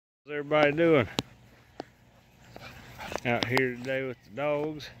How's everybody doing? Out here today with the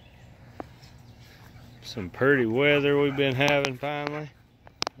dogs. Some pretty weather we've been having finally.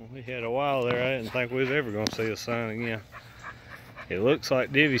 We had a while there, I didn't think we was ever going to see the sun again. It looks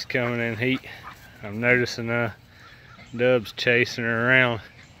like Divi's coming in heat. I'm noticing Dub's chasing her around.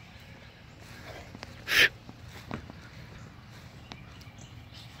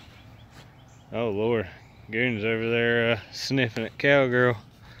 Oh Lord, Goon's over there sniffing at Cowgirl.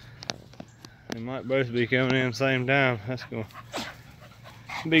 They might both be coming in at the same time. That's going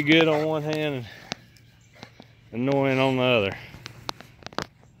to be good on one hand and annoying on the other.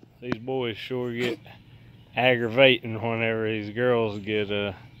 These boys sure get aggravating whenever these girls get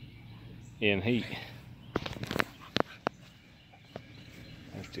in heat.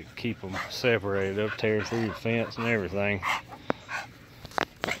 Have to keep them separated up, tear through the fence and everything.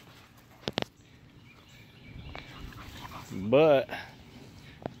 But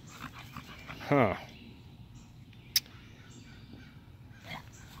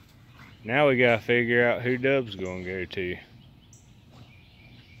now we gotta figure out who Dub's gonna go to.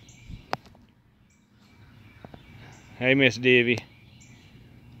 Hey, Miss Divi.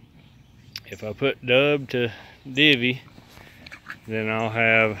 If I put Dub to Divi, then I'll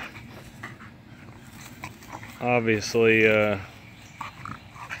have obviously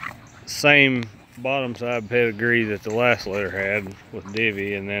same bottom side pedigree that the last litter had with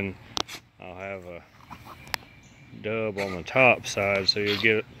Divi, and then I'll have a Dub on the top side, so you'll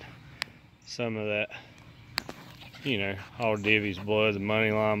get some of that, you know, all Divi's blood, the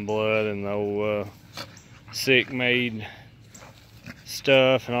Moneyline blood, and the old sick maid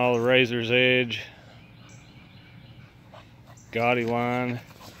stuff, and all the Razor's Edge, Gotti line,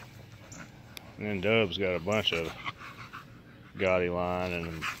 and then Dub's got a bunch of Gotti line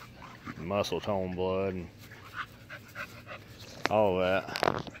and muscle tone blood and all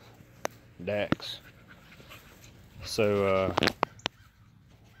that. Dax. So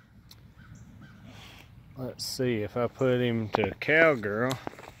let's see, if I put him to Cowgirl,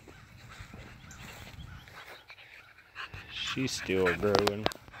 she's still growing.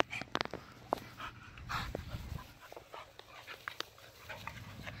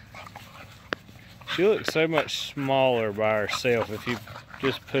 She looks so much smaller by herself. If you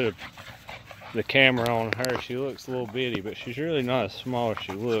just put the camera on her, she looks a little bitty, but she's really not as small as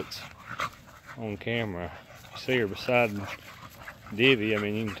she looks on camera. You see her beside Divi, I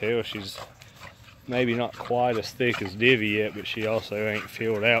mean, you can tell she's maybe not quite as thick as Divi yet, but she also ain't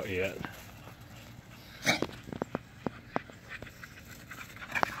filled out yet.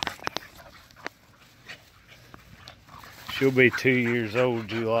 She'll be 2 years old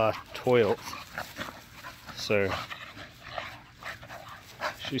July 12th. So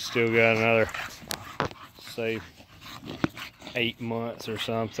she's still got another, say, 8 months or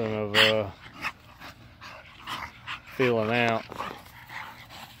something of filling out.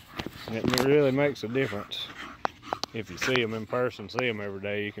 And it really makes a difference. If you see them in person, see them every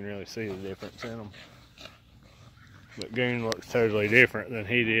day, you can really see the difference in them. But Goon looks totally different than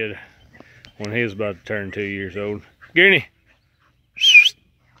he did when he was about to turn 2 years old. Goonie!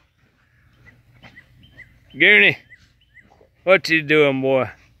 Goonie! What you doing, boy?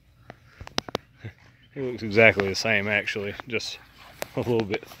 He looks exactly the same, actually, just a little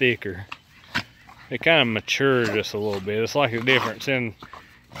bit thicker. They kind of mature just a little bit. It's like a difference in,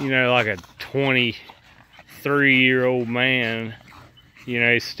 you know, like a 23-year-old man. You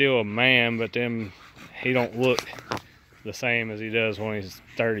know, he's still a man, but then he don't look the same as he does when he's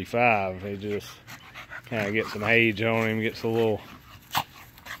 35. He just kind of gets some age on him, gets a little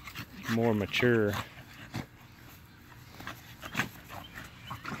more mature.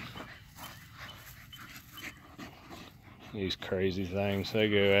 These crazy things, they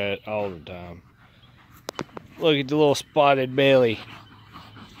go at it all the time. Look at the little spotted belly.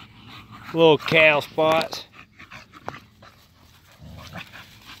 Little cow spots.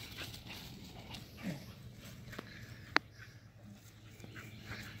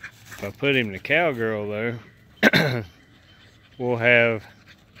 If I put him to Cowgirl though, we'll have,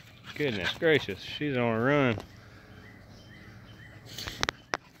 goodness gracious, she's on a run.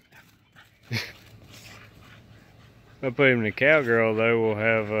 If I put him to Cowgirl though, we'll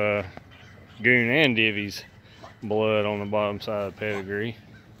have Goon and Divi's blood on the bottom side of the pedigree.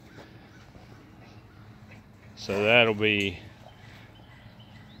 So that'll be,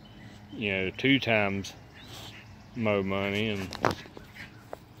 you know, 2 times more money. And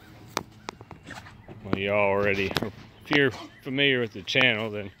well, you already, if you're familiar with the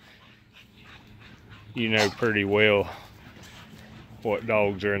channel, then you know pretty well what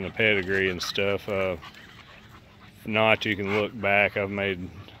dogs are in the pedigree and stuff. If not, you can look back. I've made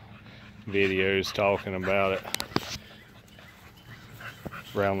videos talking about it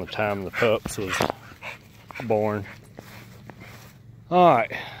around the time the pups was born.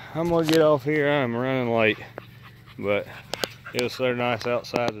 Alright, I'm gonna get off here. I'm running late, but it was so nice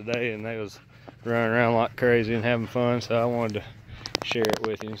outside today and they was running around like crazy and having fun, so I wanted to share it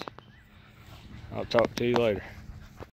with you. I'll talk to you later.